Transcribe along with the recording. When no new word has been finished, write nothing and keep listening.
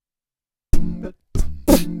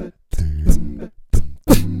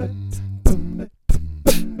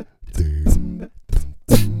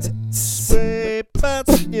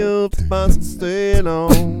stay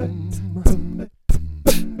on.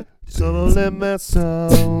 Solo let my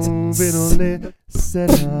soul be don't let set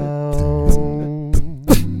down.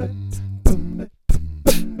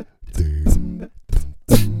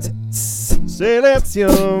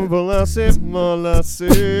 Sélection pour un segment la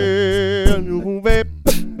seule nous pouvait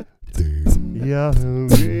y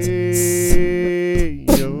arriver.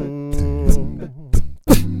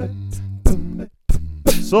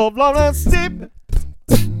 Sauf la steep,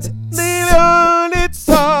 it's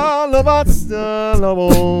all about the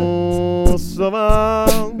sauvant.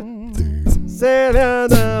 C'est la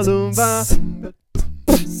lumba,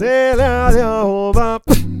 c'est la lumba.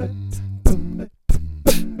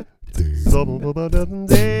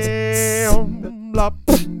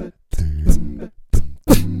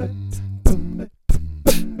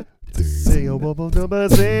 Say a wobble double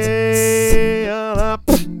say a lap.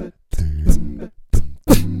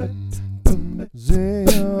 Say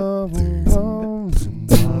a wobble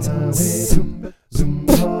zumbale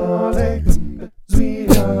zumbale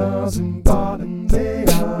zuya zumbale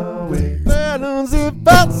zumbale balloons if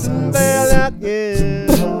bats and bell yeah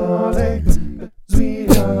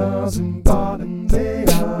zuya zumbale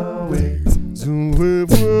zumbale zuwe zuwe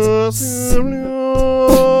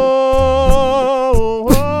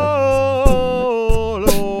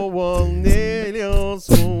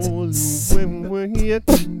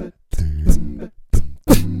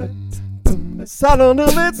Salon de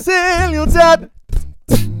médecine, you dead.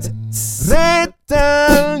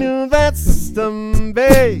 Retan, you vestem,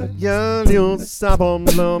 bay, you sabon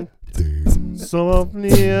blum. So up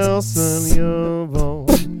near, son, you vont.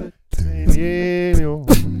 Say, you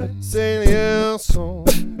say, you so.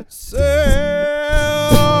 Say,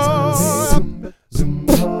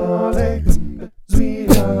 Zumbale,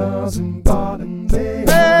 Zwila, Zumbaden,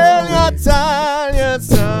 Bell, your time, your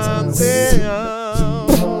son, say,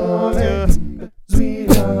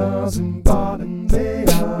 Zumbaden they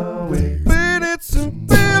away. But it's a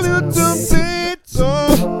billion to be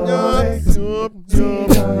told.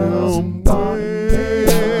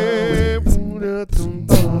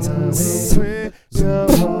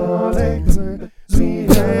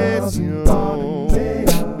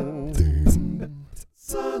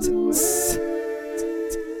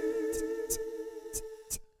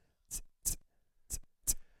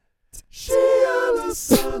 She a la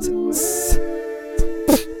sun away.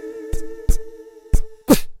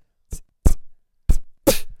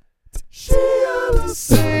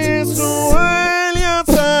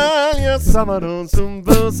 Samanon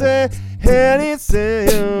sumbose heri se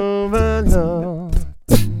yumano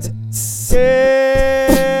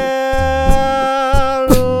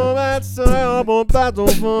lo metto bon pato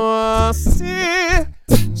fosse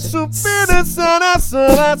supine sana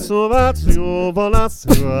sola sovatio vola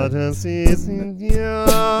sola si sindia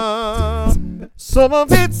some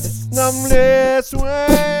vits namle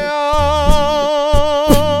swaya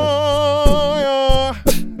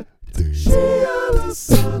she a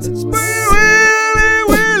sun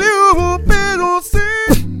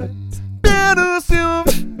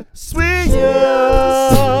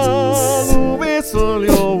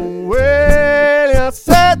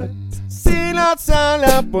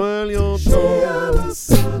la pollution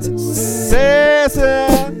c'est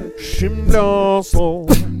chimblançon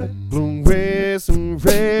blumwe son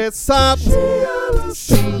ça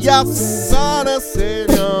she a ça de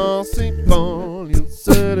séance c'est bon you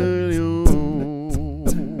said you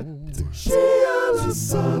she a la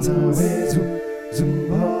sun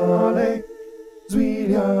zumbale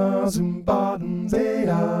zuya zumbaden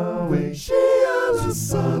zeta way she a la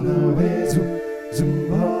sun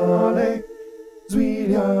zumbale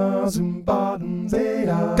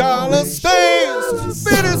Carlos Space,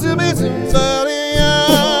 bitters to me somebody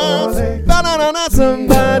else. Banana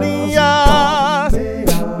somebody else.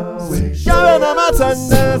 Yamana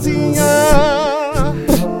Matanazia.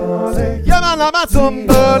 Yamana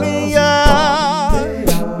somebody else.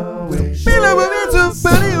 Bila with me to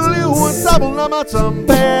Benny, you would double Lama some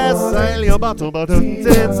best. Sail your bottle, but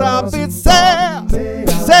it's a bit sad.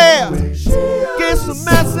 Sad. Get some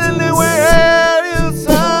mess in the way.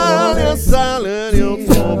 Silent, you're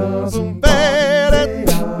talking bad.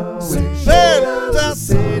 Better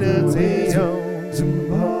say the tail.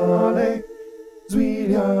 Zumbale,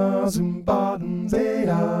 Zwila, Zumbaden,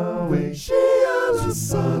 Zeta, way. She has a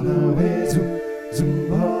son away.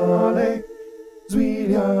 Zumbale,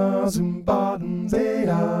 Zwila, Zumbaden,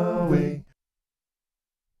 Zeta, way.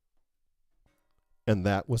 And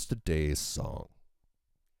that was today's song.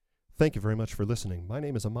 Thank you very much for listening. My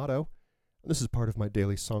name is Amato. This is part of my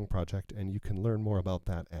daily song project, and you can learn more about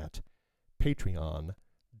that at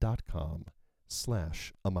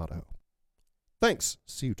patreon.com/Amato. Thanks.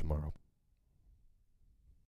 See you tomorrow.